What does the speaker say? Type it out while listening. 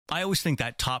I always think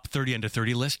that top 30 under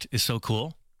 30 list is so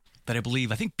cool that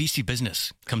I think BC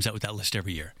Business comes out with that list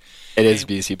every year. It is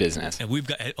BC Business. And we've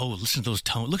got, listen to those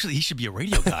tones. Looks like he should be a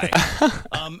radio guy.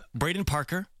 Braden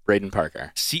Parker,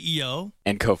 CEO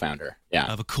and co-founder,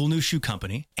 of a cool new shoe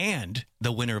company and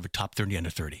the winner of a top 30 under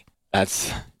 30. That's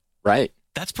right.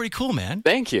 That's pretty cool, man.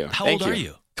 Thank you. How old are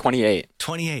you? 28.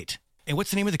 28. And what's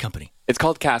the name of the company? It's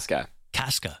called Casca.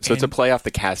 Casca. So it's a play off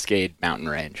the Cascade mountain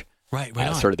range. Right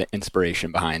on. Sort of the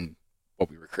inspiration behind what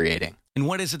we were creating. And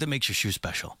what is it that makes your shoe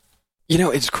special?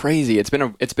 It's crazy. It's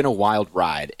been a wild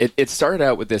ride. It started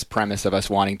out with this premise of us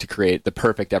wanting to create the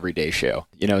perfect everyday shoe.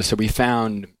 So we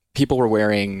found people were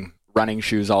wearing running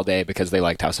shoes all day because they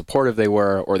liked how supportive they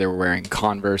were, or they were wearing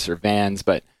Converse or Vans,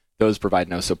 but those provide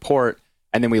no support.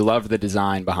 And then we loved the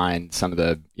design behind some of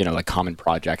the, like common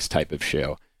projects type of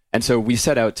shoe. And so we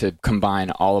set out to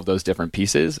combine all of those different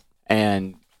pieces.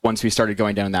 And once we started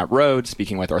going down that road,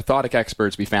 speaking with orthotic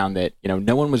experts, we found that,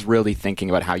 no one was really thinking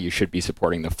about how you should be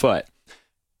supporting the foot.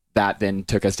 That then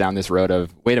took us down this road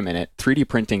of, wait a minute, 3D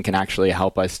printing can actually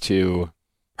help us to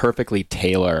perfectly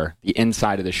tailor the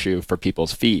inside of the shoe for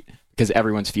people's feet, because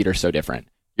everyone's feet are so different.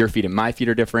 Your feet and my feet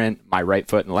are different. My right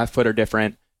foot and left foot are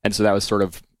different. And so that was sort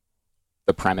of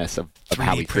the premise of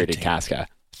how we created Casca.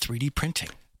 3D printing.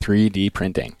 3D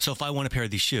printing. So if I want a pair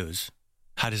of these shoes,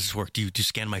 how does this work? Do you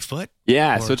scan my foot?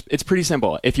 Yeah, so it's pretty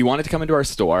simple. If you wanted to come into our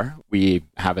store, we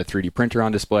have a 3D printer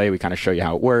on display. We kind of show you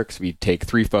how it works. We take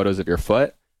 3 photos of your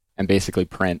foot and basically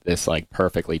print this like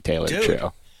perfectly tailored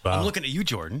shoe. Wow. I'm looking at you,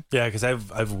 Jordan. Yeah, because I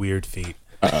have weird feet.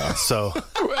 So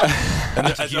And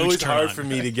it's always hard for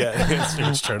me to get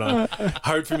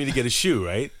hard for me to get a shoe,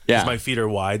 right? Yeah. Because my feet are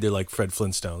wide. They're like Fred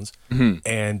Flintstones. Mm-hmm.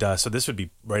 And so this would be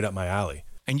right up my alley.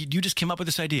 And you just came up with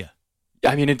this idea?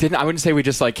 I mean, I wouldn't say we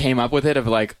just like came up with it of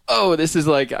like, oh, this is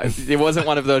like, it wasn't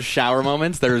one of those shower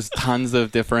moments. There's tons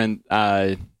of different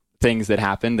things that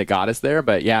happened that got us there.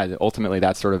 But yeah, ultimately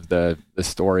that's sort of the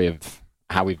story of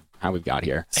how we've got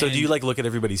here. So do you like look at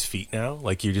everybody's feet now?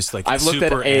 Like you're just like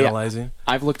analyzing?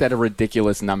 I've looked at a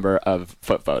ridiculous number of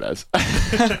foot photos.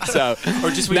 So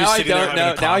or just when now you're sitting there having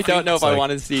a now I coffee, don't know if like... I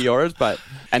want to see yours,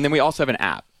 and then we also have an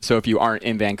app. So if you aren't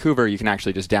in Vancouver, you can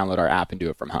actually just download our app and do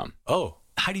it from home. Oh.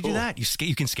 How do you do that?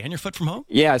 You can scan your foot from home?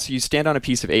 Yeah, so you stand on a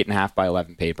piece of 8.5 by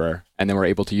 11 paper, and then we're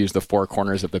able to use the 4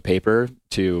 corners of the paper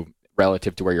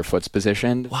relative to where your foot's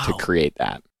positioned to create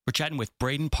that. We're chatting with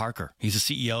Braden Parker. He's the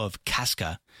CEO of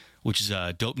Casca, which is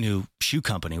a dope new shoe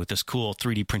company with this cool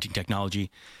 3D printing technology.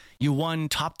 You won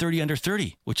top 30 under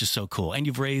 30, which is so cool. And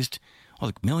you've raised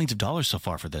like millions of dollars so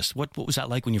far for this. What was that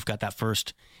like when you've got that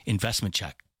first investment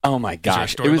check? Oh my gosh. Is there a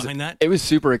story behind that? It was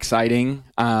super exciting.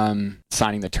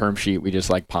 Signing the term sheet, we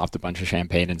just like popped a bunch of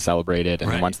champagne and celebrated.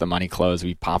 And then once the money closed,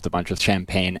 we popped a bunch of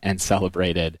champagne and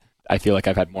celebrated. I feel like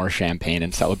I've had more champagne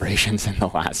and celebrations in the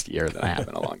last year than I have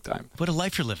in a long time. What a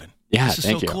life you're living. Yeah, this is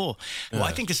thank so you. Cool. Well,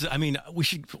 I think this is,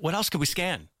 what else could we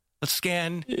scan? Let's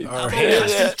scan our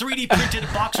hands. 3D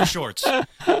printed boxer shorts.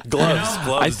 Gloves.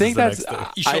 I think that's...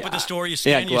 You show up at the store, you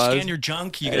scan your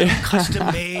junk, you get a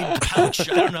custom made pouch.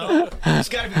 I don't know. It's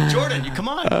got to be Jordan. Come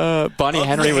on. Bonnie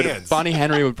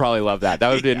Henry would probably love that. That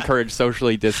would encourage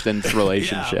socially distanced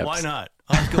relationships. Yeah, why not?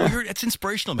 It's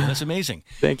inspirational, man. That's amazing.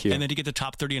 Thank you. And then to get the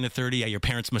top 30 under 30, your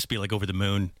parents must be like over the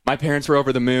moon. My parents were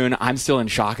over the moon. I'm still in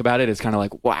shock about it. It's kind of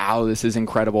like, wow, this is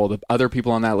incredible. The other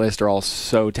people on that list are all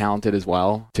so talented as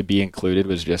well. To be included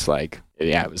was just like,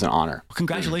 yeah, it was an honor. Well,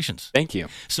 congratulations. Thank you.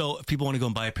 So if people want to go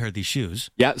and buy a pair of these shoes.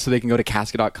 Yeah, so they can go to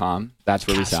casca.com. That's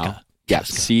where we sell. Yeah,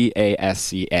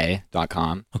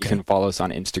 CASCA.com. Okay. You can follow us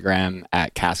on Instagram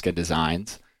at Casca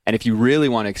Designs. And if you really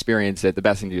want to experience it, the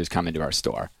best thing to do is come into our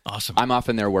store. Awesome. I'm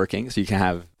often there working, so you can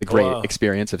have the great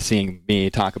experience of seeing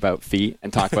me talk about feet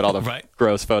and talk about all the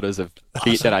gross photos of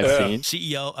feet that I've seen.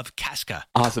 CEO of Casca.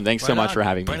 Awesome. Thanks so much for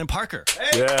having me. Braden Parker.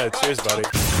 Hey. Yeah, cheers, buddy.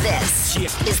 This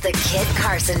is the Kid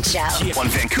Carson Show. On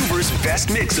Vancouver's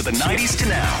best mix of the 90s to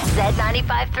now.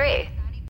 Z95.3.